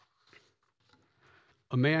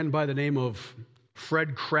a man by the name of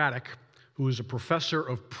Fred Craddock, who is a professor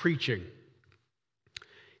of preaching.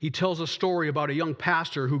 He tells a story about a young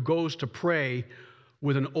pastor who goes to pray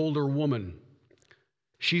with an older woman.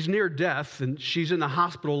 She's near death, and she's in the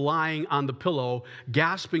hospital lying on the pillow,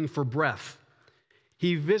 gasping for breath.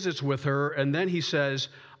 He visits with her, and then he says,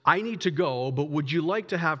 "I need to go, but would you like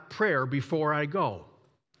to have prayer before I go?"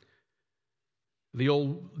 The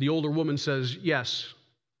older woman says, "Yes.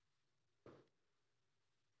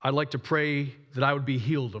 I'd like to pray that I would be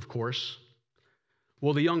healed, of course."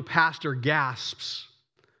 Well, the young pastor gasps,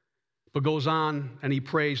 but goes on and he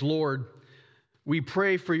prays, "Lord, we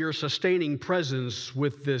pray for your sustaining presence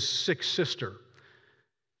with this sick sister.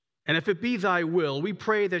 And if it be thy will, we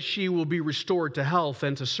pray that she will be restored to health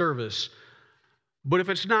and to service. But if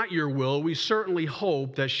it's not your will, we certainly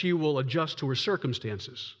hope that she will adjust to her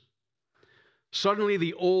circumstances." Suddenly,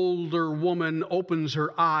 the older woman opens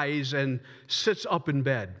her eyes and sits up in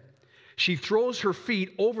bed. She throws her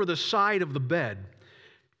feet over the side of the bed.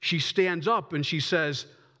 She stands up and she says,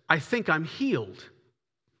 "I think I'm healed."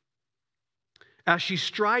 As she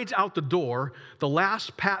strides out the door,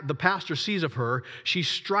 the pastor sees of her, she's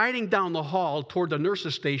striding down the hall toward the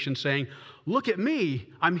nurse's station saying, "Look at me,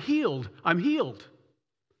 I'm healed, I'm healed."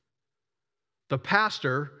 The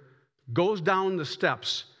pastor goes down the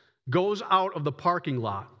steps, goes out of the parking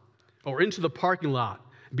lot, or into the parking lot.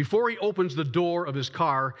 Before he opens the door of his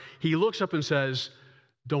car, he looks up and says,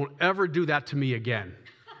 "Don't ever do that to me again."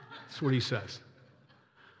 That's what he says.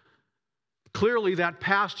 Clearly, that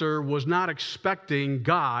pastor was not expecting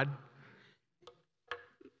God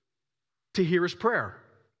to hear his prayer.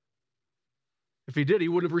 If he did, he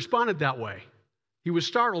wouldn't have responded that way. He was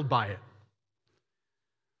startled by it.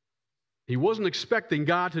 He wasn't expecting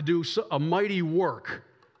God to do a mighty work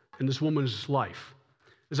in this woman's life.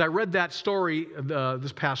 As I read that story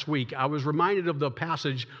this past week, I was reminded of the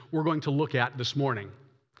passage we're going to look at this morning.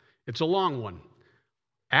 It's a long one.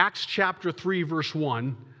 Acts chapter 3, verse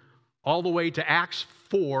 1, all the way to Acts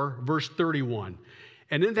 4, verse 31.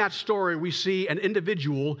 And in that story, we see an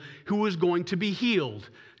individual who is going to be healed,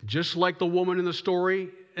 just like the woman in the story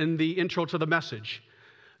in the intro to the message.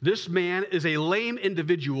 This man is a lame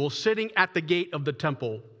individual sitting at the gate of the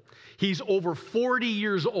temple. He's over 40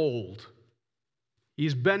 years old.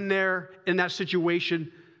 He's been there in that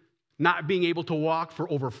situation, not being able to walk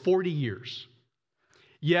for over 40 years.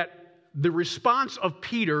 Yet the response of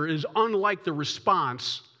Peter is unlike the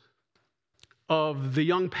response of the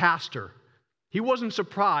young pastor. He wasn't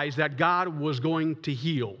surprised that God was going to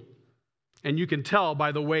heal. And you can tell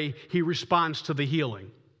by the way he responds to the healing.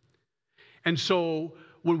 And so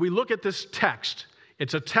when we look at this text,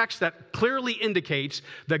 it's a text that clearly indicates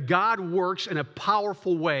that God works in a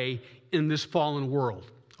powerful way in this fallen world,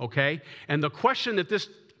 okay? And the question that this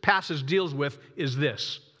passage deals with is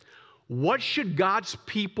this: what should God's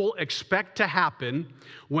people expect to happen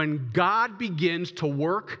when God begins to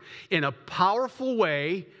work in a powerful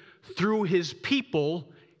way through his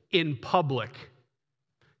people in public?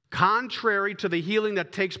 Contrary to the healing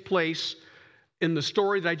that takes place in the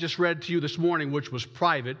story that I just read to you this morning, which was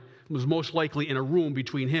private, was most likely in a room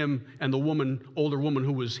between him and the older woman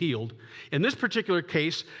who was healed. In this particular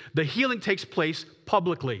case, the healing takes place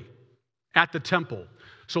publicly at the temple.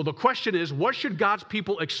 So the question is, what should God's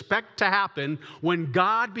people expect to happen when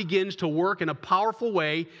God begins to work in a powerful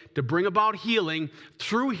way to bring about healing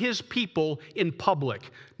through his people in public?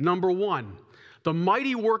 Number one, the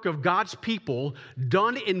mighty work of God's people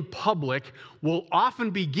done in public will often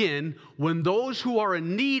begin when those who are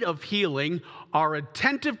in need of healing are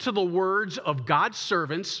attentive to the words of God's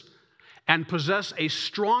servants and possess a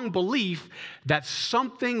strong belief that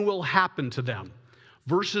something will happen to them.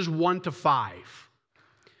 Verses 1 to 5.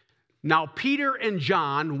 Now Peter and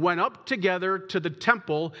John went up together to the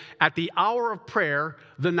temple at the hour of prayer,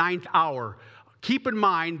 the 9th hour. Keep in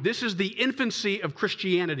mind, this is the infancy of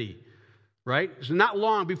Christianity, right? It's not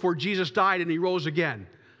long before Jesus died and he rose again.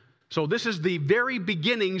 So this is the very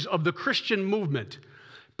beginnings of the Christian movement.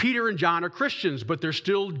 Peter and John are Christians, but they're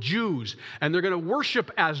still Jews, and they're going to worship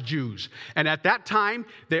as Jews. And at that time,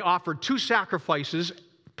 they offered 2 sacrifices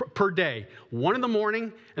per day, one in the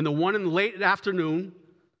morning and the one in the late afternoon,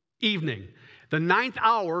 evening. The 9th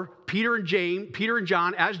hour, Peter and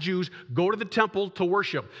John, as Jews, go to the temple to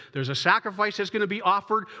worship. There's a sacrifice that's going to be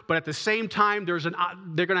offered, but at the same time, there's going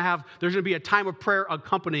to be a time of prayer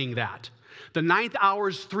accompanying that. The 9th hour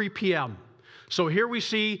is 3 p.m. So here we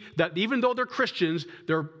see that even though they're Christians,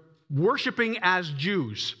 they're worshiping as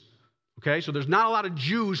Jews. Okay, so there's not a lot of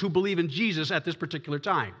Jews who believe in Jesus at this particular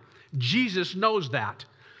time. Jesus knows that.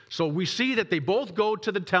 So we see that they both go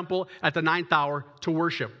to the temple at the 9th hour to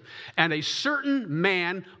worship. And a certain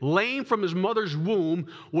man, lame from his mother's womb,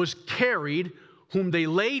 was carried, whom they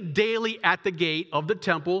laid daily at the gate of the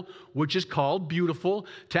temple, which is called Beautiful,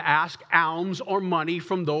 to ask alms or money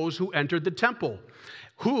from those who entered the temple,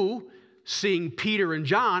 who, seeing Peter and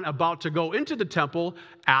John about to go into the temple,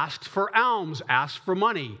 asked for alms, asked for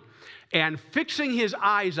money. And fixing his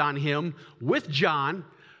eyes on him with John,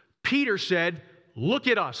 Peter said, "Look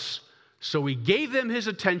at us." So he gave them his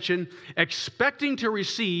attention, expecting to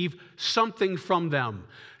receive something from them.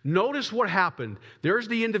 Notice what happened. There's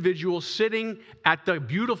the individual sitting at the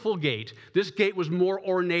Beautiful gate. This gate was more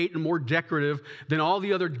ornate and more decorative than all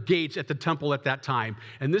the other gates at the temple at that time.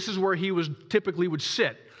 And this is where he typically would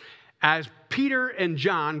sit. As Peter and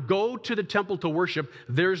John go to the temple to worship,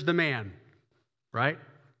 there's the man, right?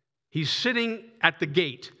 He's sitting at the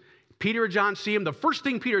gate. Peter and John see him. The first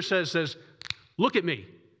thing Peter says, "Look at me.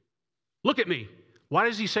 Look at me." Why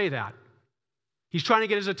does he say that? He's trying to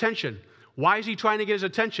get his attention. Why is he trying to get his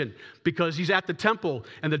attention? Because he's at the temple,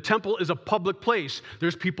 and the temple is a public place.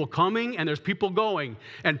 There's people coming and there's people going.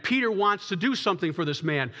 And Peter wants to do something for this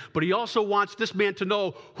man, but he also wants this man to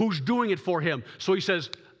know who's doing it for him. So he says,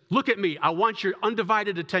 "Look at me. I want your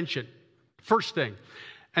undivided attention." First thing.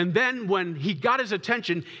 And then when he got his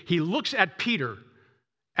attention, he looks at Peter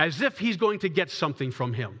as if he's going to get something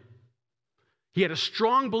from him. He had a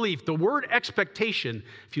strong belief. The word expectation,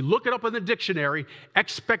 if you look it up in the dictionary,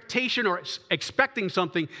 expectation or expecting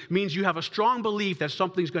something means you have a strong belief that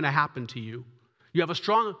something's going to happen to you. You have a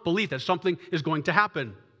strong belief that something is going to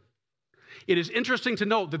happen. It is interesting to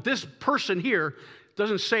note that this person here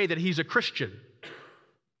doesn't say that he's a Christian.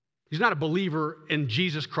 He's not a believer in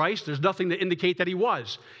Jesus Christ. There's nothing to indicate that he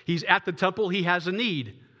was. He's at the temple. He has a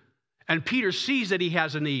need. And Peter sees that he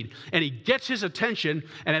has a need, and he gets his attention,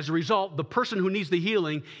 and as a result, the person who needs the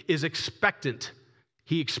healing is expectant.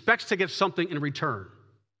 He expects to get something in return.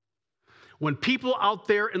 When people out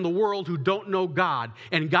there in the world who don't know God,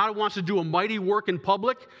 and God wants to do a mighty work in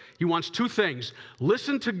public, he wants two things.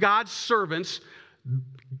 Listen to God's servants,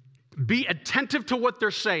 be attentive to what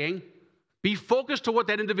they're saying, be focused to what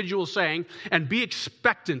that individual is saying, and be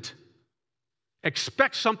expectant.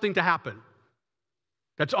 Expect something to happen.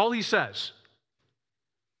 That's all he says.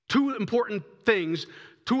 Two important things,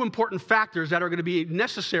 two important factors that are going to be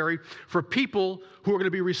necessary for people who are going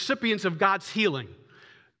to be recipients of God's healing.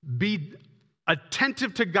 Be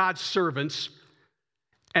attentive to God's servants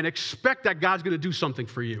and expect that God's going to do something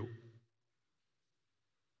for you.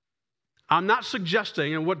 I'm not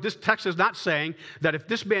suggesting, and what this text is not saying, that if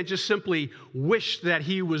this man just simply wished that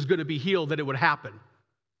he was going to be healed, that it would happen.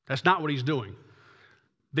 That's not what he's doing.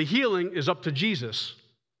 The healing is up to Jesus.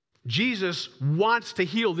 Jesus wants to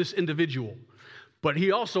heal this individual, but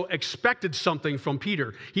he also expected something from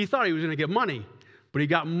Peter. He thought he was going to get money, but he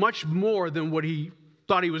got much more than what he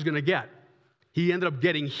thought he was going to get. He ended up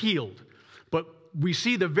getting healed. But we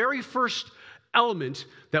see the very first element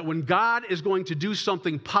that when God is going to do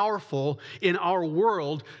something powerful in our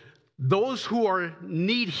world, those who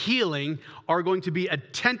need healing are going to be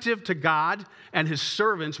attentive to God and his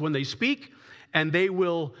servants when they speak, and they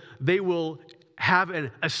will have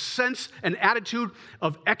a sense, an attitude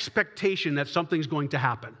of expectation that something's going to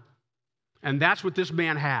happen. And that's what this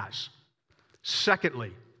man has.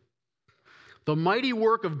 Secondly, the mighty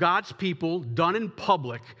work of God's people done in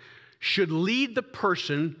public should lead the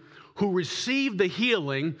person who received the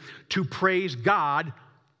healing to praise God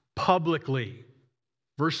publicly.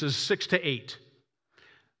 Verses 6 to 8.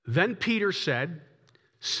 Then Peter said,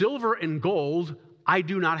 "Silver and gold I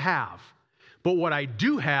do not have, but what I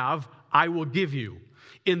do have I will give you.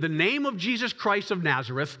 In the name of Jesus Christ of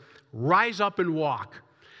Nazareth, rise up and walk."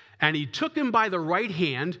 And he took him by the right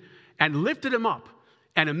hand and lifted him up,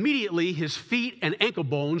 and immediately his feet and ankle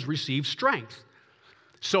bones received strength.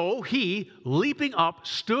 So he, leaping up,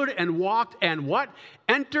 stood and walked, and what?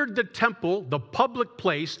 Entered the temple, the public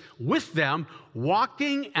place, with them,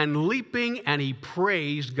 walking and leaping, and he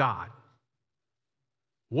praised God.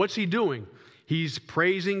 What's he doing? He's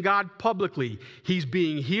praising God publicly. He's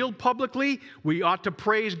being healed publicly. We ought to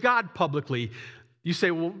praise God publicly. You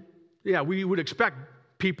say, well, yeah, we would expect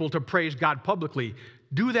people to praise God publicly.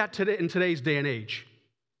 Do that today in today's day and age.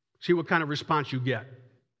 See what kind of response you get.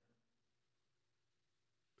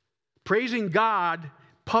 Praising God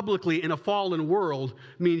publicly in a fallen world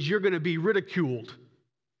means you're going to be ridiculed.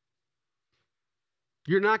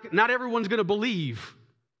 Not everyone's going to believe,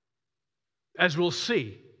 as we'll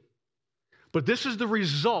see. But this is the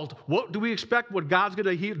result. What do we expect? What God's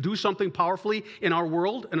going to do something powerfully in our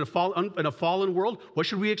world, in a fallen world? What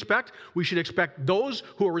should we expect? We should expect those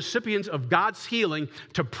who are recipients of God's healing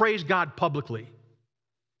to praise God publicly.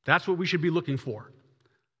 That's what we should be looking for.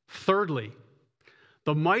 Thirdly,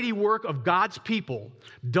 the mighty work of God's people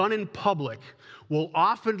done in public will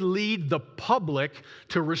often lead the public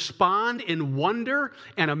to respond in wonder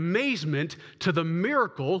and amazement to the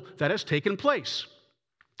miracle that has taken place.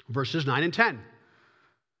 Verses 9 and 10.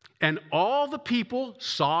 And all the people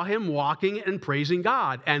saw him walking and praising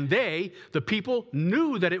God. And they, the people,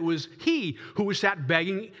 knew that it was he who was sat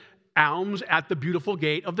begging alms at the beautiful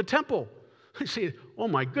gate of the temple. You see, oh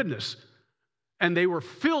my goodness. And they were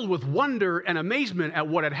filled with wonder and amazement at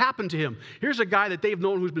what had happened to him. Here's a guy that they've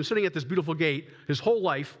known who's been sitting at this beautiful gate his whole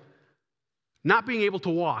life, not being able to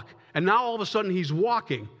walk. And now all of a sudden he's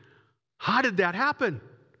walking. How did that happen?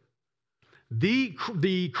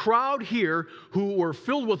 The crowd here who were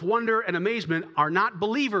filled with wonder and amazement are not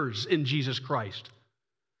believers in Jesus Christ.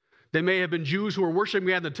 They may have been Jews who were worshiping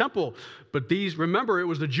God in the temple, but remember, it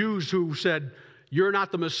was the Jews who said, "You're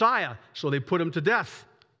not the Messiah," so they put him to death.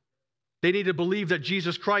 They need to believe that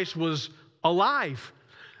Jesus Christ was alive.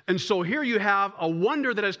 And so here you have a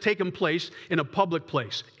wonder that has taken place in a public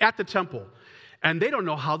place, at the temple. And they don't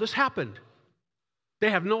know how this happened.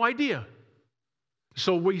 They have no idea.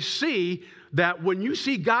 So we see that when you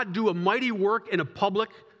see God do a mighty work in a public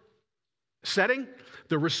setting,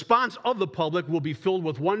 the response of the public will be filled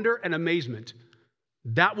with wonder and amazement.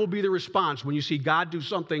 That will be the response when you see God do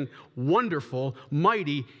something wonderful,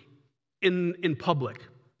 mighty in public.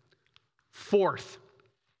 Fourth,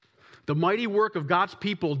 the mighty work of God's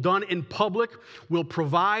people done in public will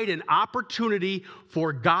provide an opportunity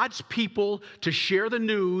for God's people to share the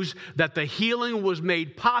news that the healing was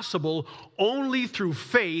made possible only through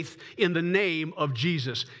faith in the name of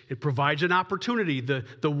Jesus. It provides an opportunity.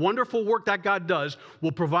 The wonderful work that God does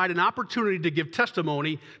will provide an opportunity to give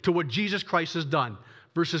testimony to what Jesus Christ has done.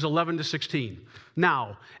 Verses 11 to 16.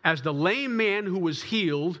 Now, as the lame man who was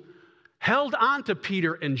healed held on to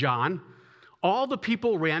Peter and John, all the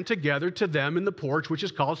people ran together to them in the porch, which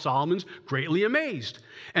is called Solomon's, greatly amazed.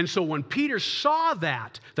 And so when Peter saw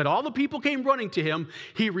that all the people came running to him,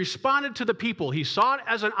 he responded to the people. He saw it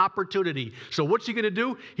as an opportunity. So what's he going to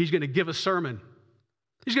do? He's going to give a sermon.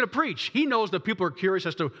 He's going to preach. He knows that people are curious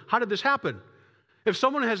as to how did this happen? If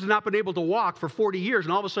someone has not been able to walk for 40 years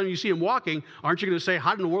and all of a sudden you see him walking, aren't you going to say,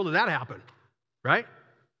 how in the world did that happen? Right?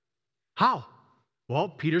 How? Well,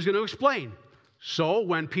 Peter's going to explain. So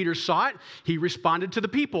when Peter saw it, he responded to the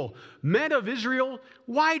people, "Men of Israel,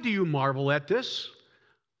 why do you marvel at this?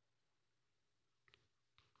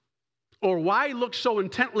 Or why look so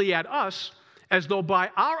intently at us as though by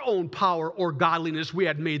our own power or godliness we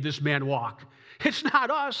had made this man walk? It's not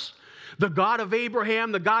us. The God of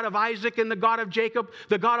Abraham, the God of Isaac, and the God of Jacob,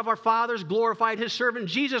 the God of our fathers, glorified his servant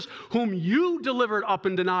Jesus, whom you delivered up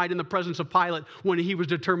and denied in the presence of Pilate when he was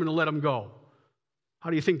determined to let him go." How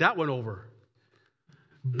do you think that went over?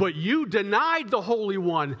 "But you denied the Holy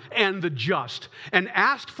One and the just, and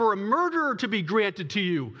asked for a murderer to be granted to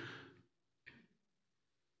you,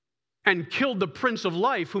 and killed the Prince of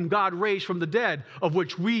Life, whom God raised from the dead, of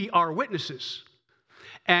which we are witnesses.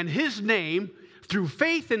 And his name, through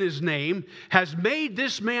faith in his name, has made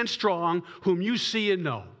this man strong, whom you see and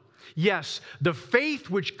know. Yes, the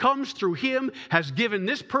faith which comes through him has given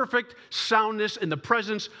this perfect soundness in the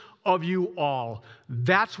presence of you all."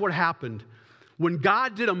 That's what happened. When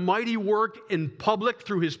God did a mighty work in public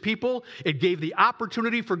through his people, it gave the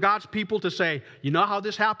opportunity for God's people to say, you know how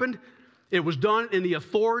this happened? It was done in the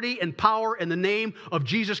authority and power in the name of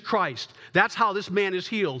Jesus Christ. That's how this man is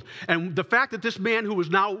healed. And the fact that this man who is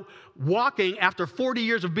now walking after 40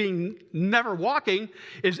 years of being never walking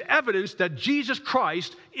is evidence that Jesus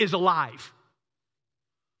Christ is alive.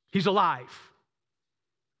 He's alive.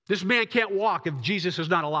 This man can't walk if Jesus is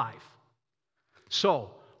not alive.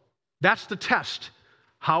 So, that's the test.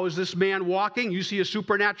 How is this man walking? You see a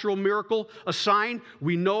supernatural miracle, a sign.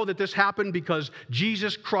 We know that this happened because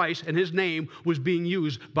Jesus Christ and his name was being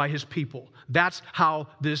used by his people. That's how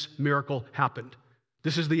this miracle happened.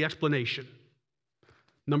 This is the explanation.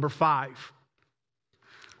 Number 5.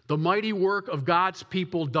 The mighty work of God's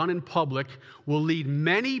people done in public will lead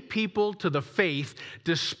many people to the faith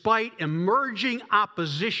despite emerging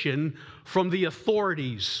opposition from the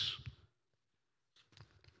authorities.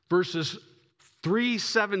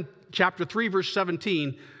 Chapter 3, verse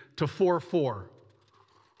 17 to 4:4.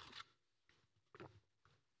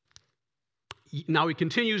 Now he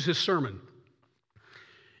continues his sermon.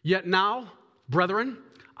 "Yet now, brethren,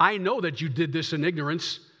 I know that you did this in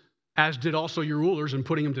ignorance, as did also your rulers in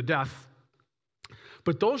putting him to death.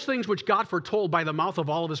 But those things which God foretold by the mouth of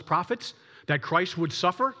all of his prophets, that Christ would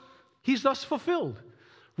suffer, he's thus fulfilled.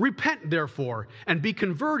 Repent, therefore, and be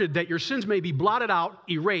converted, that your sins may be blotted out,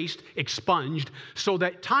 erased, expunged, so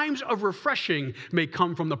that times of refreshing may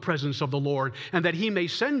come from the presence of the Lord, and that he may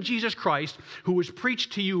send Jesus Christ, who was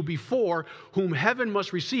preached to you before, whom heaven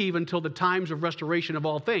must receive until the times of restoration of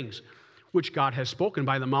all things, which God has spoken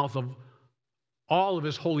by the mouth of all of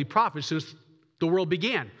his holy prophets since the world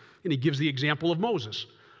began. And he gives the example of Moses.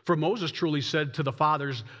 For Moses truly said to the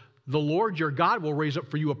fathers, the Lord your God will raise up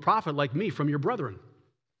for you a prophet like me from your brethren.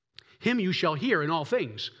 Him you shall hear in all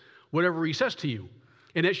things, whatever he says to you.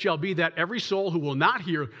 And it shall be that every soul who will not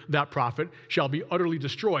hear that prophet shall be utterly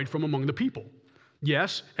destroyed from among the people.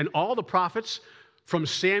 Yes, and all the prophets, from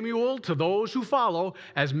Samuel to those who follow,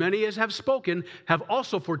 as many as have spoken, have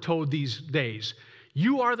also foretold these days.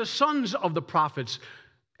 You are the sons of the prophets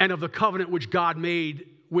and of the covenant which God made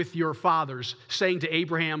with your fathers, saying to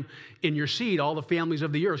Abraham, in your seed all the families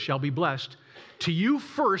of the earth shall be blessed. To you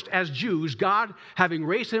first, as Jews, God, having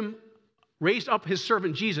raised up his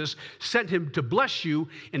servant Jesus, sent him to bless you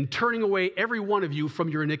in turning away every one of you from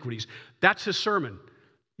your iniquities. That's his sermon.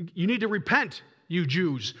 You need to repent, you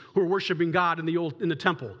Jews who are worshiping God in the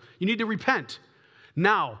temple. You need to repent.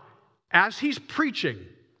 Now, as he's preaching,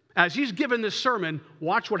 as he's given this sermon,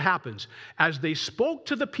 watch what happens. As they spoke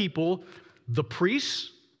to the people, the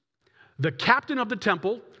priests, the captain of the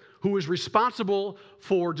temple, who is responsible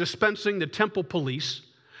for dispensing the temple police,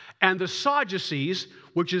 and the Sadducees,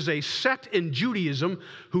 which is a sect in Judaism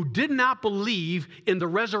who did not believe in the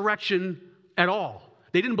resurrection at all.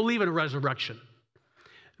 They didn't believe in a resurrection.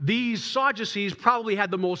 These Sadducees probably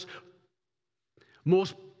had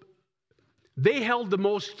they held the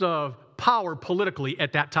most power politically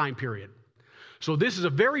at that time period. So this is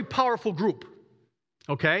a very powerful group,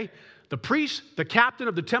 okay? The priests, the captain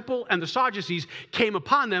of the temple, and the Sadducees came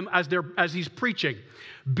upon them as he's preaching,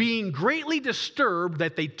 being greatly disturbed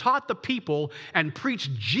that they taught the people and preached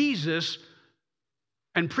in Jesus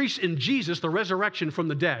the resurrection from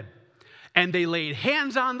the dead. And they laid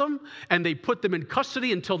hands on them, and they put them in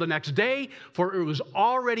custody until the next day, for it was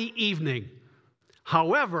already evening.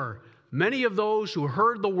 However, many of those who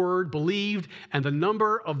heard the word believed, and the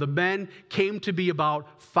number of the men came to be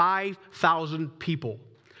about 5,000 people.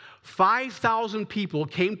 5,000 people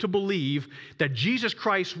came to believe that Jesus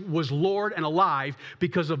Christ was Lord and alive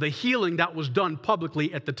because of the healing that was done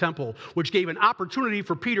publicly at the temple, which gave an opportunity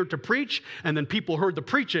for Peter to preach, and then people heard the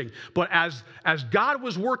preaching. But as God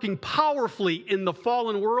was working powerfully in the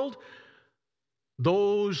fallen world,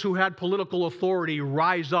 those who had political authority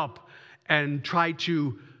rise up and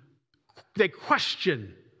they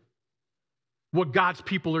question what God's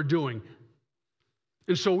people are doing.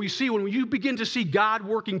 And so we see when you begin to see God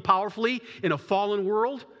working powerfully in a fallen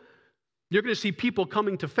world, you're going to see people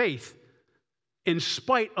coming to faith in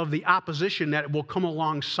spite of the opposition that will come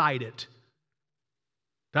alongside it.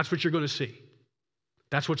 That's what you're going to see.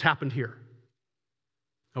 That's what's happened here.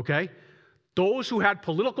 Okay? Those who had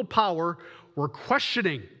political power were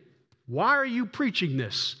questioning, why are you preaching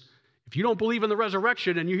this? If you don't believe in the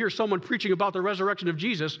resurrection and you hear someone preaching about the resurrection of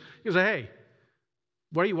Jesus, you say, hey,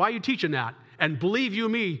 why are you teaching that? And believe you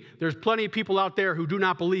me, there's plenty of people out there who do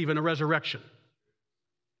not believe in a resurrection.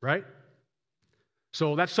 Right?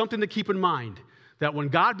 So that's something to keep in mind, that when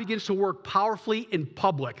God begins to work powerfully in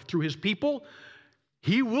public through his people,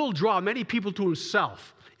 he will draw many people to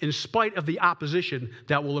himself in spite of the opposition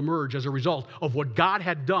that will emerge as a result of what God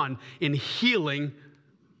had done in healing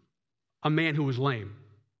a man who was lame.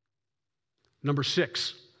 Number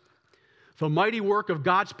 6. The mighty work of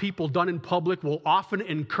God's people done in public will often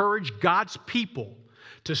encourage God's people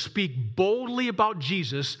to speak boldly about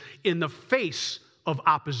Jesus in the face of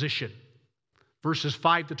opposition. Verses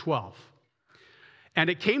 5 to 12. And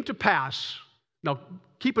it came to pass, now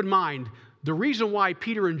keep in mind, the reason why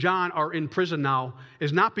Peter and John are in prison now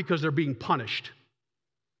is not because they're being punished.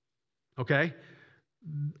 Okay?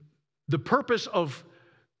 The purpose of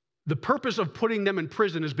putting them in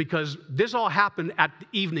prison is because this all happened at the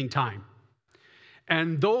evening time.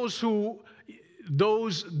 And they're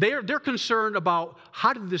concerned about,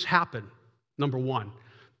 how did this happen? Number one,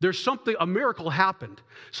 a miracle happened.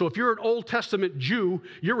 So if you're an Old Testament Jew,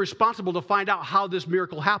 you're responsible to find out how this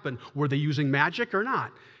miracle happened. Were they using magic or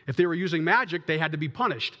not? If they were using magic, they had to be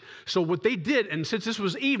punished. So what they did, and since this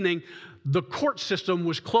was evening, the court system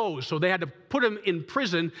was closed. So they had to put them in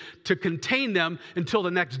prison to contain them until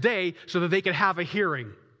the next day so that they could have a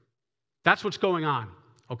hearing. That's what's going on.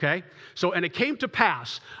 Okay? So, and it came to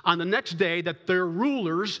pass on the next day that their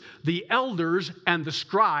rulers, the elders, and the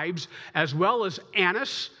scribes, as well as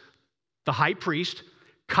Annas, the high priest,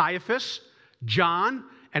 Caiaphas, John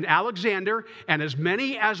and Alexander and as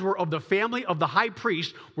many as were of the family of the high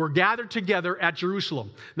priest were gathered together at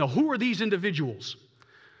Jerusalem. Now, who are these individuals?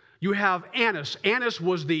 You have Annas. Annas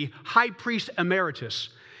was the high priest emeritus.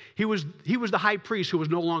 He was the high priest who was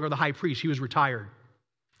no longer the high priest. He was retired.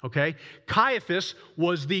 Okay? Caiaphas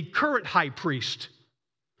was the current high priest.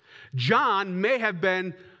 John may have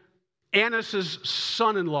been Annas'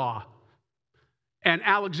 son-in-law. And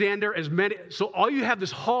Alexander, as many. So all you have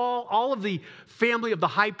this all of the family of the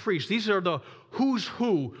high priest. These are the who's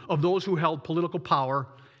who of those who held political power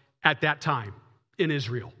at that time in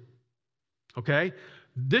Israel. Okay?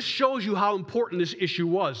 This shows you how important this issue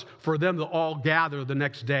was for them to all gather the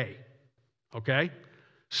next day. Okay?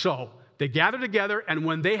 So they gathered together, and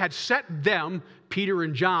when they had set them, Peter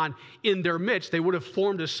and John, in their midst, they would have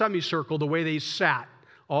formed a semicircle the way they sat,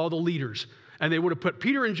 all the leaders. And they would have put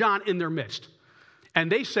Peter and John in their midst. And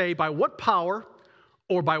they say, by what power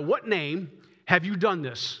or by what name have you done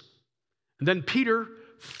this? And then Peter,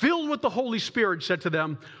 filled with the Holy Spirit, said to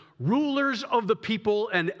them, rulers of the people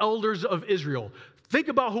and elders of Israel. Think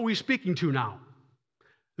about who he's speaking to now.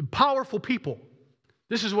 The powerful people.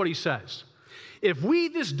 This is what he says. If we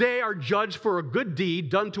this day are judged for a good deed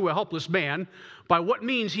done to a helpless man, by what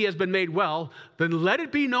means he has been made well, then let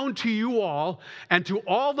it be known to you all and to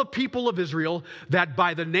all the people of Israel that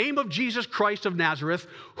by the name of Jesus Christ of Nazareth,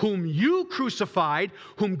 whom you crucified,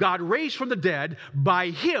 whom God raised from the dead, by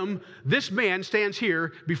him this man stands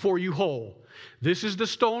here before you whole. This is the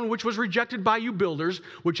stone which was rejected by you builders,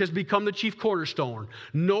 which has become the chief cornerstone.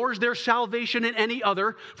 Nor is there salvation in any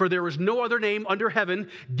other, for there is no other name under heaven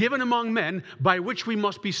given among men by which we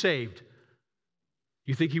must be saved.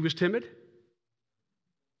 You think he was timid?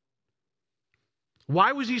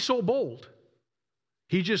 Why was he so bold?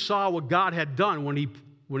 He just saw what God had done when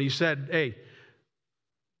he said, hey,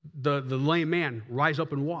 the lame man, rise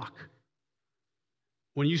up and walk.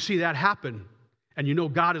 When you see that happen, and you know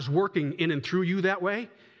God is working in and through you that way,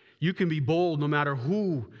 you can be bold no matter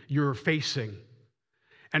who you're facing.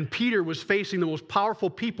 And Peter was facing the most powerful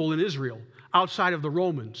people in Israel outside of the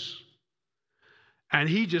Romans. And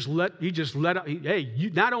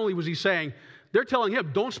not only was he saying, they're telling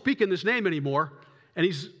him, don't speak in this name anymore.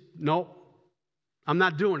 And no, I'm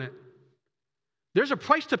not doing it. There's a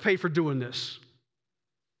price to pay for doing this.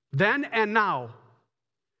 Then and now.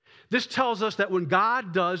 This tells us that when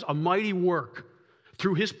God does a mighty work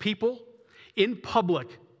through his people in public,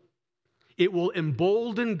 it will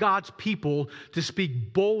embolden God's people to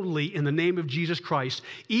speak boldly in the name of Jesus Christ,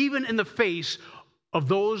 even in the face of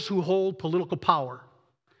those who hold political power.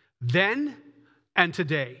 Then and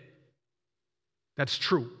today. That's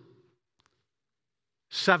true.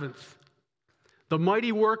 Seventh, the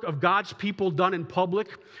mighty work of God's people done in public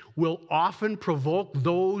will often provoke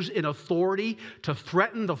those in authority to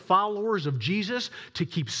threaten the followers of Jesus to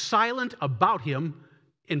keep silent about him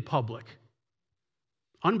in public.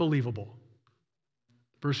 Unbelievable.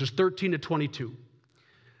 Verses 13 to 22.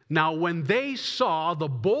 Now, when they saw the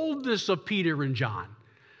boldness of Peter and John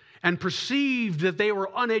and perceived that they were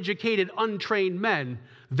uneducated, untrained men,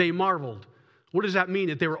 they marveled. What does that mean,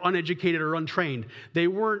 that they were uneducated or untrained? They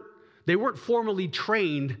weren't formally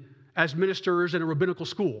trained as ministers in a rabbinical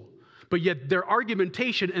school, but yet their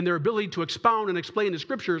argumentation and their ability to expound and explain the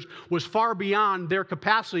scriptures was far beyond their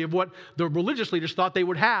capacity of what the religious leaders thought they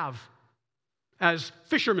would have as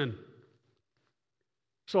fishermen.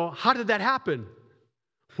 So how did that happen?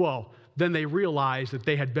 Well, then they realized that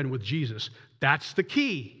they had been with Jesus. That's the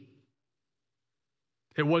key.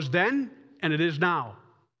 It was then and it is now.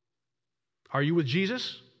 Are you with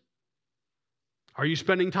Jesus? Are you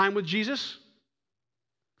spending time with Jesus?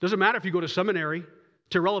 Doesn't matter if you go to seminary,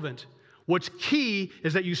 it's irrelevant. What's key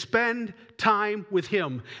is that you spend time with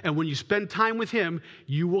him. And when you spend time with him,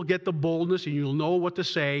 you will get the boldness and you'll know what to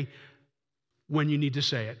say when you need to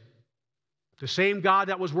say it. The same God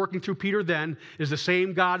that was working through Peter then is the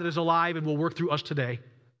same God that is alive and will work through us today.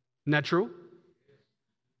 Isn't that true?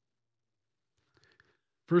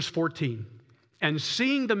 Verse 14. And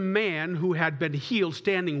seeing the man who had been healed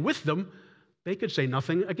standing with them, they could say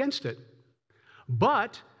nothing against it.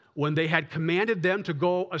 But when they had commanded them to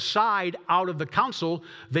go aside out of the council,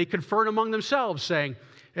 they conferred among themselves, saying,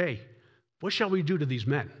 hey, what shall we do to these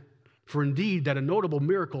men? For indeed that a notable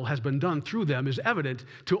miracle has been done through them is evident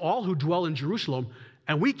to all who dwell in Jerusalem,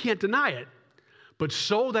 and we can't deny it. But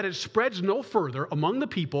so that it spreads no further among the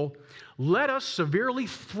people, let us severely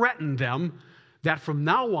threaten them that from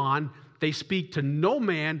now on they speak to no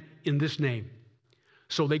man in this name.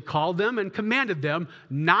 So they called them and commanded them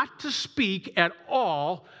not to speak at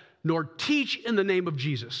all, nor teach in the name of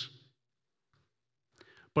Jesus.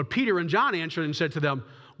 But Peter and John answered and said to them,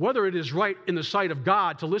 whether it is right in the sight of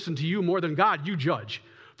God to listen to you more than God, you judge.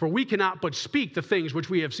 For we cannot but speak the things which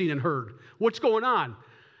we have seen and heard. What's going on?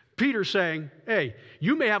 Peter's saying, hey,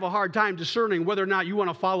 you may have a hard time discerning whether or not you want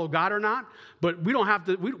to follow God or not, but we don't have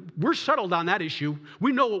to, we're settled on that issue.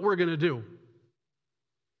 We know what we're going to do.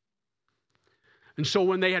 And so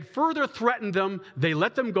when they had further threatened them, they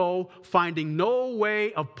let them go, finding no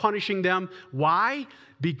way of punishing them. Why?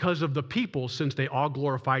 Because of the people, since they all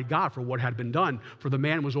glorified God for what had been done. For the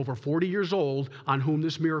man was over 40 years old on whom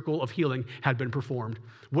this miracle of healing had been performed.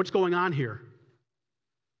 What's going on here?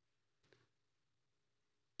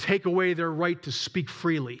 Take away their right to speak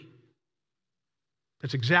freely.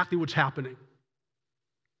 That's exactly what's happening.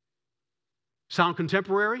 Sound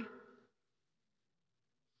contemporary?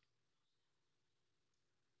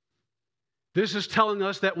 This is telling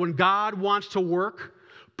us that when God wants to work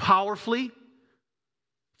powerfully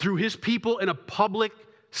through his people in a public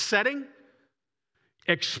setting,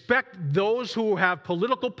 expect those who have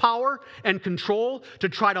political power and control to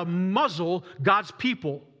try to muzzle God's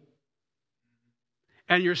people.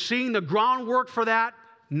 And you're seeing the groundwork for that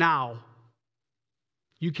now.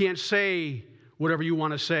 You can't say whatever you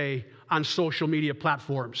want to say on social media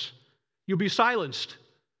platforms. You'll be silenced.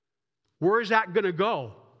 Where is that going to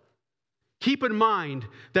go? Keep in mind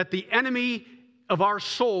that the enemy of our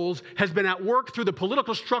souls has been at work through the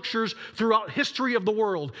political structures throughout history of the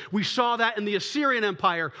world. We saw that in the Assyrian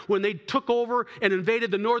Empire when they took over and invaded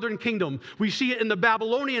the northern kingdom. We see it in the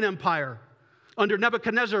Babylonian Empire under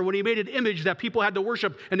Nebuchadnezzar when he made an image that people had to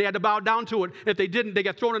worship and they had to bow down to it. If they didn't, they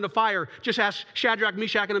got thrown into fire. Just ask Shadrach,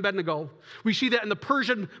 Meshach, and Abednego. We see that in the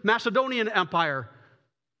Persian Macedonian Empire,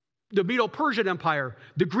 the Medo-Persian Empire,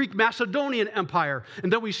 the Greek Macedonian Empire,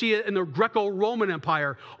 and then we see it in the Greco-Roman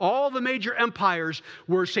Empire. All the major empires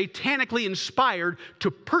were satanically inspired to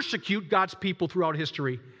persecute God's people throughout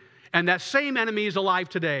history. And that same enemy is alive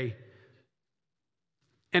today.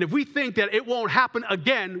 And if we think that it won't happen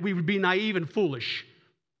again, we would be naive and foolish.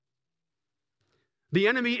 The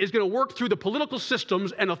enemy is going to work through the political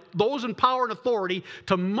systems and those in power and authority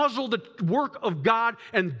to muzzle the work of God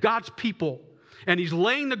and God's people. And he's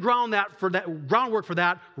laying the groundwork for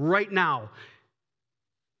that right now.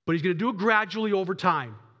 But he's going to do it gradually over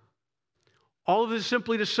time. All of this is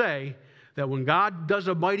simply to say that when God does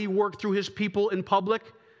a mighty work through his people in public,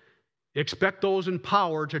 expect those in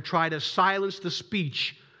power to try to silence the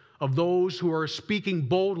speech of those who are speaking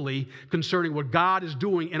boldly concerning what God is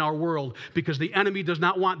doing in our world, because the enemy does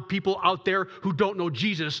not want people out there who don't know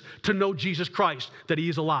Jesus to know Jesus Christ, that he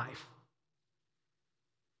is alive.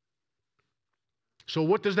 So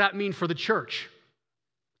what does that mean for the church?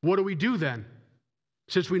 What do we do then?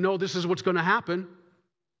 Since we know this is what's going to happen,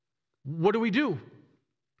 what do we do?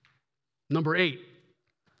 Number 8,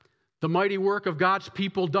 the mighty work of God's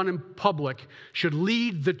people done in public should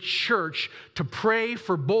lead the church to pray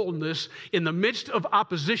for boldness in the midst of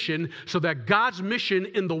opposition so that God's mission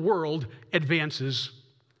in the world advances.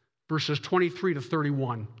 Verses 23 to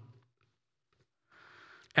 31.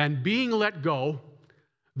 And being let go,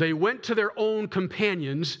 they went to their own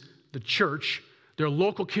companions, the church, their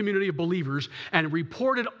local community of believers, and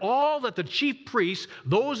reported all that the chief priests,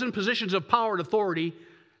 those in positions of power and authority,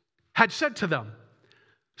 had said to them.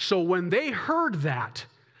 So when they heard that,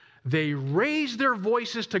 they raised their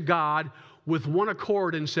voices to God with one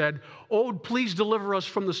accord and said, "Oh, please deliver us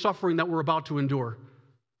from the suffering that we're about to endure."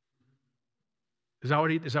 Is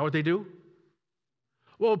that what they do?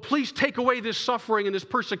 Well, please take away this suffering and this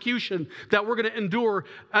persecution that we're going to endure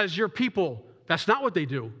as your people. That's not what they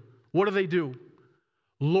do. What do?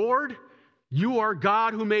 Lord, you are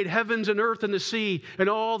God who made heavens and earth and the sea and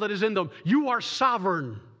all that is in them. You are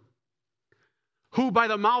sovereign, who by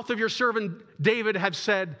the mouth of your servant David have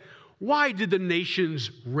said, why did the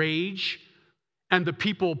nations rage and the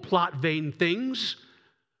people plot vain things?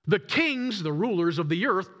 The kings, the rulers of the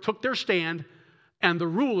earth, took their stand, and the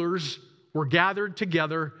rulers were gathered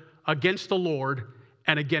together against the Lord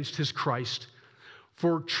and against his Christ.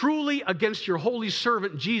 For truly against your holy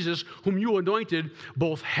servant Jesus, whom you anointed,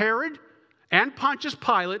 both Herod and Pontius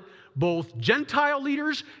Pilate, both Gentile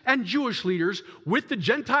leaders and Jewish leaders, with the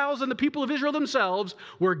Gentiles and the people of Israel themselves,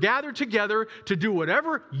 were gathered together to do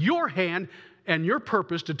whatever your hand and your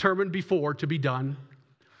purpose determined before to be done.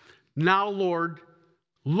 Now, Lord,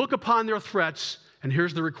 look upon their threats, and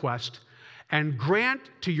here's the request, and grant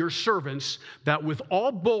to your servants that with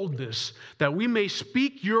all boldness that we may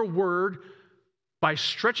speak your word by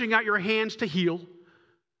stretching out your hands to heal,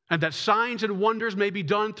 and that signs and wonders may be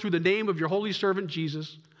done through the name of your holy servant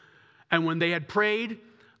Jesus. And when they had prayed,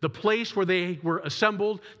 The place where they were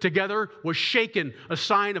assembled together was shaken, a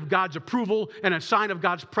sign of God's approval and a sign of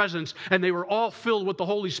God's presence. And they were all filled with the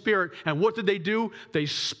Holy Spirit. And what did they do? They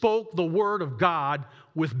spoke the word of God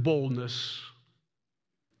with boldness.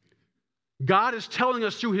 God is telling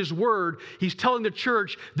us through His Word, He's telling the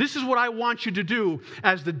church, this is what I want you to do.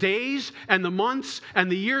 As the days and the months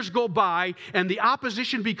and the years go by and the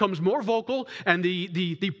opposition becomes more vocal and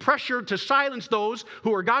the pressure to silence those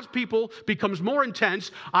who are God's people becomes more intense,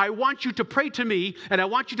 I want you to pray to me, and I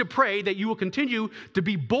want you to pray that you will continue to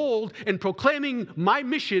be bold in proclaiming my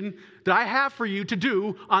mission that I have for you to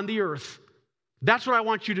do on the earth. That's what I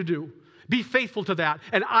want you to do. Be faithful to that,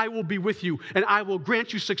 and I will be with you, and I will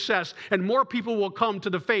grant you success, and more people will come to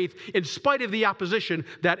the faith in spite of the opposition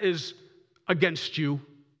that is against you.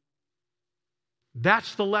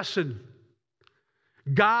 That's the lesson.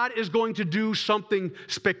 God is going to do something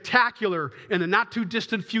spectacular in the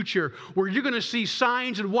not-too-distant future where you're going to see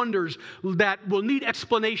signs and wonders that will need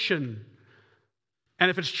explanation. And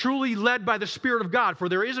if it's truly led by the Spirit of God, for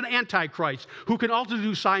there is an Antichrist who can also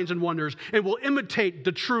do signs and wonders and will imitate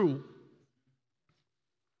the true.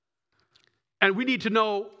 And we need to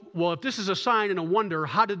know, well, if this is a sign and a wonder,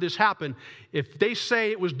 how did this happen? If they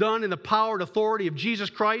say it was done in the power and authority of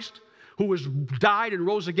Jesus Christ, who was died and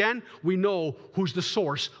rose again, we know who's the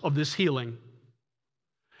source of this healing.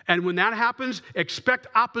 And when that happens, expect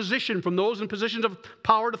opposition from those in positions of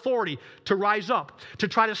power and authority to rise up, to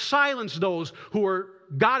try to silence those who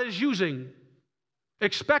God is using.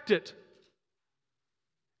 Expect it.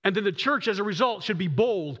 And then the church, as a result, should be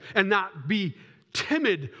bold and not be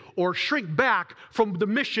timid or shrink back from the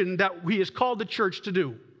mission that He has called the church to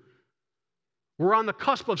do. We're on the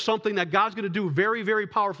cusp of something that God's going to do very, very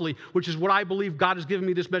powerfully, which is what I believe God has given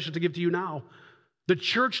me this message to give to you now. The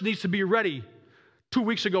church needs to be ready. 2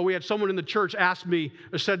 weeks ago, we had someone in the church ask me,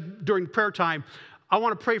 said during prayer time, I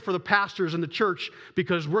want to pray for the pastors in the church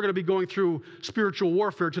because we're going to be going through spiritual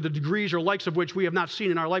warfare to the degrees or likes of which we have not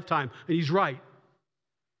seen in our lifetime. And he's right.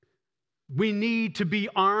 We need to be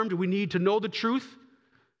armed, we need to know the truth,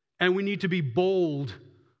 and we need to be bold.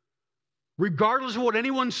 Regardless of what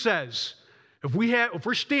anyone says, if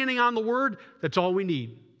we're standing on the word, that's all we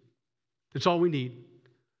need. That's all we need.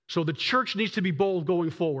 So the church needs to be bold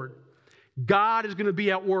going forward. God is going to be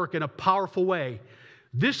at work in a powerful way.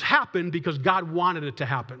 This happened because God wanted it to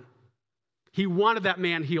happen. He wanted that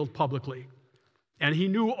man healed publicly. And He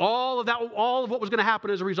knew all of what was going to happen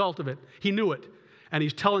as a result of it. He knew it. And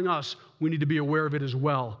He's telling us we need to be aware of it as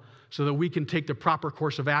well so that we can take the proper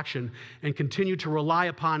course of action and continue to rely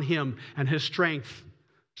upon Him and His strength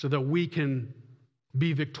so that we can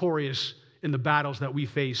be victorious in the battles that we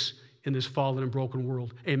face in this fallen and broken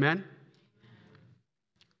world. Amen?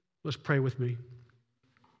 Let's pray with me.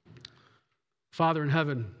 Father in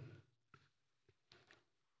heaven,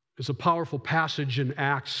 it's a powerful passage in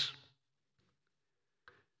Acts.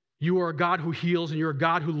 You are a God who heals and you're a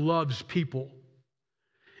God who loves people.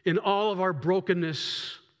 In all of our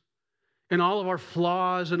brokenness, in all of our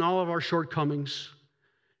flaws, and all of our shortcomings,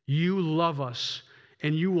 you love us,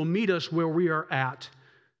 and you will meet us where we are at.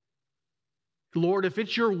 Lord, if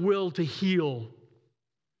it's your will to heal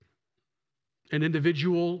an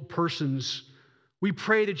individual persons, we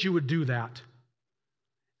pray that you would do that.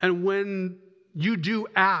 And when you do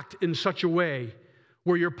act in such a way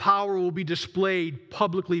where your power will be displayed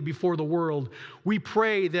publicly before the world, we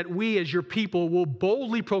pray that we as your people will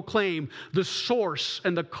boldly proclaim the source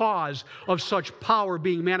and the cause of such power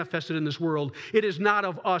being manifested in this world. It is not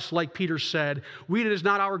of us, like Peter said. It is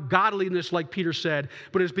not our godliness, like Peter said,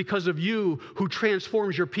 but it is because of you who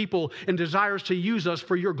transforms your people and desires to use us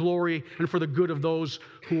for your glory and for the good of those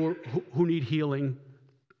who need healing.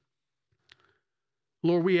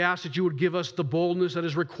 Lord, we ask that you would give us the boldness that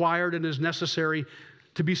is required and is necessary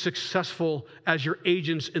to be successful as your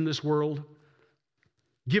agents in this world.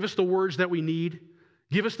 Give us the words that we need.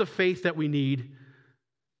 Give us the faith that we need.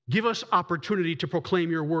 Give us opportunity to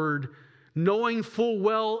proclaim your word, knowing full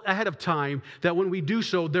well ahead of time that when we do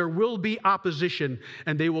so, there will be opposition,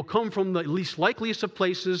 and they will come from the least likeliest of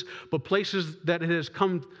places, but places that it has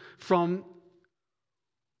come from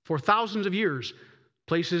for thousands of years,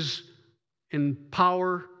 places in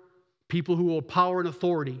power, people who hold power and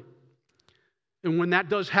authority. And when that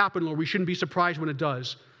does happen, Lord, we shouldn't be surprised when it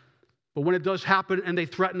does. But when it does happen and they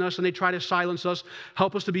threaten us and they try to silence us,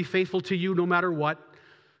 help us to be faithful to you no matter what.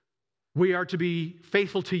 We are to be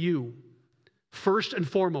faithful to you first and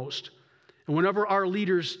foremost. And whenever our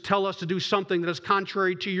leaders tell us to do something that is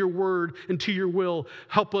contrary to your word and to your will,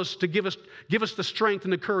 help us to give us the strength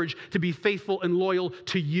and the courage to be faithful and loyal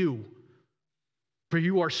to you. For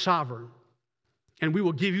you are sovereign. And we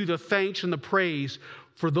will give you the thanks and the praise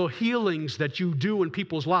for the healings that you do in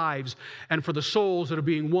people's lives and for the souls that are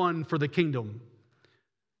being won for the kingdom.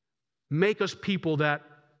 Make us people that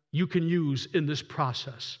you can use in this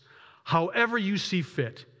process. However you see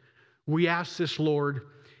fit, we ask this, Lord,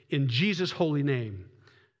 in Jesus' holy name.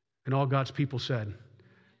 And all God's people said,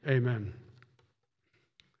 amen.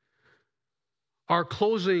 Our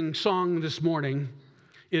closing song this morning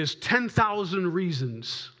is 10,000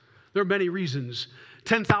 Reasons. There are many reasons.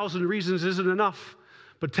 10,000 reasons isn't enough,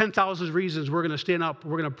 but 10,000 reasons. We're going to stand up.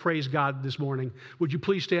 We're going to praise God this morning. Would you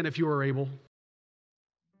please stand if you are able?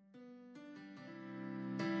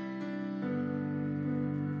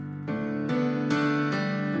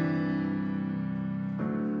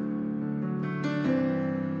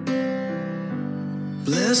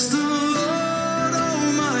 Bless the Lord,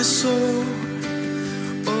 oh my soul,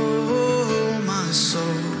 oh my soul.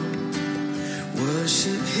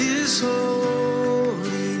 Worship His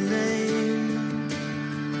holy name.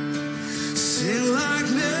 Sing like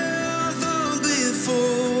never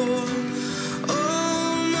before,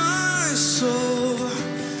 oh my soul.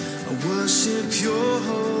 I worship Your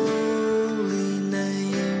holy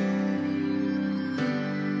name.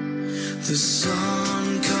 The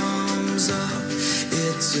sun comes up,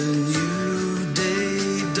 it's a new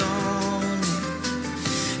day dawning.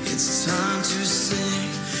 It's time to sing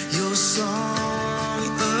Your song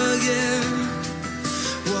again.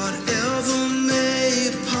 Whatever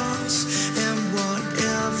may pass and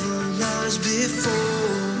whatever lies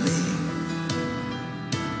before me,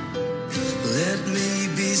 let me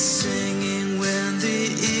be singing when the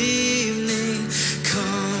evening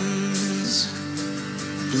comes.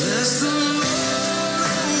 Bless the Lord,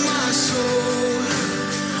 oh my soul,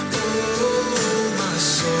 oh my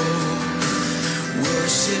soul.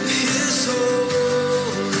 Worship His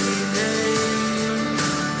holy name.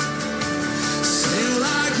 Sing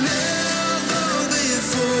like never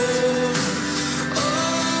before,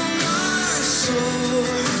 oh my soul.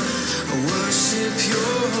 Worship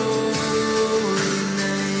Your holy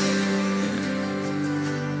name.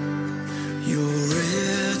 You're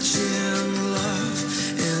rich in love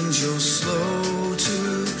and You're slow to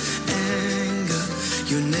anger.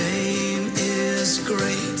 Your name is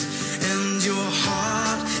great and Your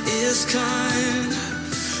heart is kind.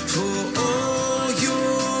 For all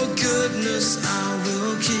Your goodness I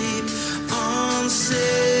will keep on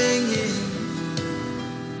singing.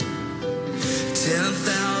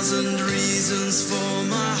 10,000 reasons for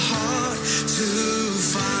my heart to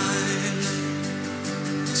find.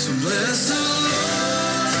 So bless the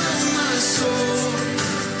Lord, oh my soul,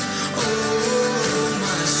 oh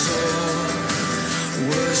my soul.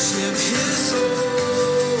 Worship His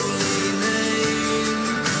holy name.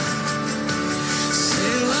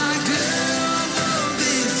 Sing like never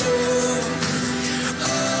before,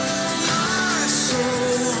 oh my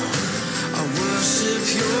soul. I worship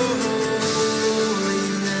Your holy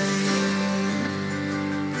name.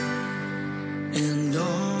 And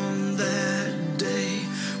on that day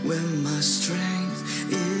when my strength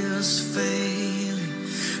is failing,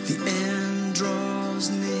 the end draws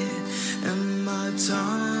near and my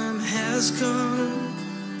time has come,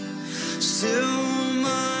 still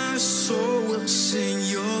my soul will sing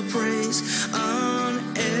Your praise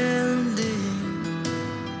unending.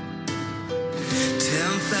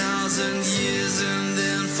 10,000 years and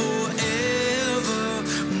then forevermore,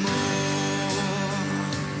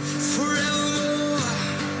 forevermore.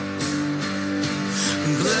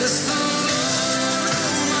 Bless the Lord,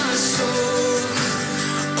 oh my soul,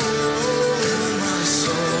 oh my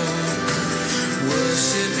soul.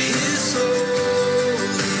 Worship His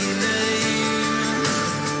holy name.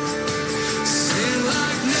 Sing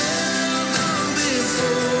like never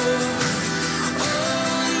before,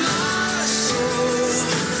 oh my soul.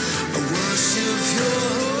 I worship Your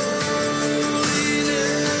holy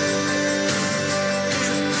name.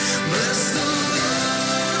 Bless the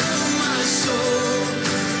Lord, oh my soul,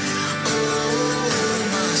 oh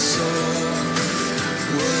my soul.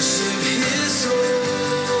 Worship His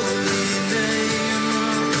holy name.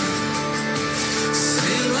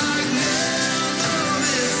 Sing like never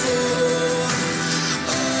before,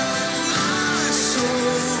 oh my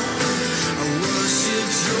soul. I worship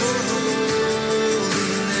Your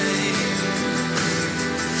holy name.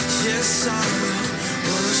 Yes, I will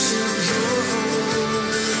worship Your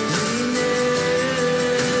holy name.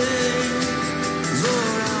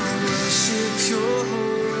 Lord, I worship Your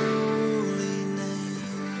holy name.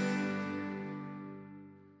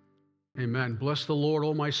 Amen. Bless the Lord,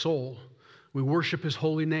 O my soul. We worship His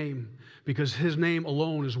holy name because His name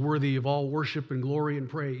alone is worthy of all worship and glory and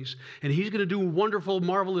praise. And He's going to do wonderful,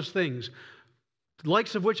 marvelous things the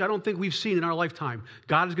likes of which I don't think we've seen in our lifetime.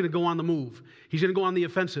 God is going to go on the move. He's going to go on the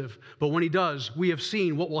offensive. But when he does, we have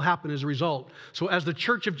seen what will happen as a result. So as the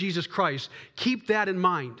church of Jesus Christ, keep that in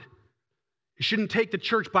mind. It shouldn't take the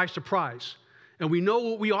church by surprise. And we know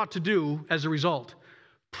what we ought to do as a result.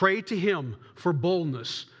 Pray to him for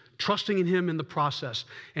boldness, trusting in him in the process,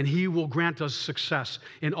 and he will grant us success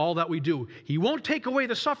in all that we do. He won't take away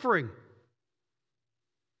the suffering,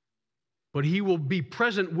 but he will be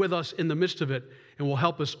present with us in the midst of it and will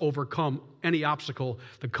help us overcome any obstacle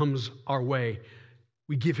that comes our way.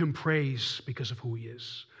 We give him praise because of who he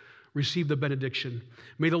is. Receive the benediction.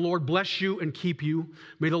 May the Lord bless you and keep you.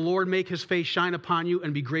 May the Lord make his face shine upon you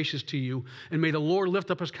and be gracious to you. And may the Lord lift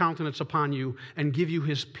up his countenance upon you and give you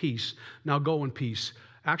his peace. Now go in peace.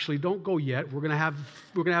 Actually, don't go yet. We're going to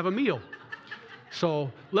have a meal. So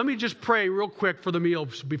let me just pray real quick for the meal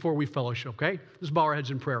before we fellowship, okay? Let's bow our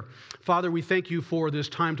heads in prayer. Father, we thank you for this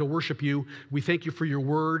time to worship you. We thank you for your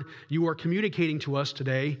word. You are communicating to us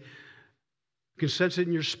today. You can sense it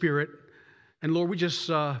in your spirit. And Lord, we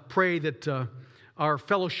just pray that our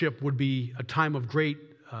fellowship would be a time of great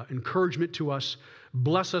encouragement to us.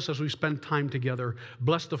 Bless us as we spend time together.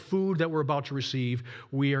 Bless the food that we're about to receive.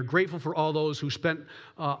 We are grateful for all those who spent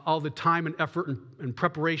all the time and effort and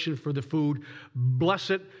preparation for the food.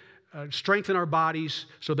 Bless it. Strengthen our bodies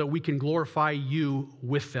so that we can glorify you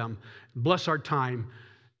with them. Bless our time.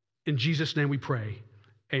 In Jesus' name we pray.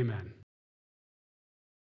 Amen.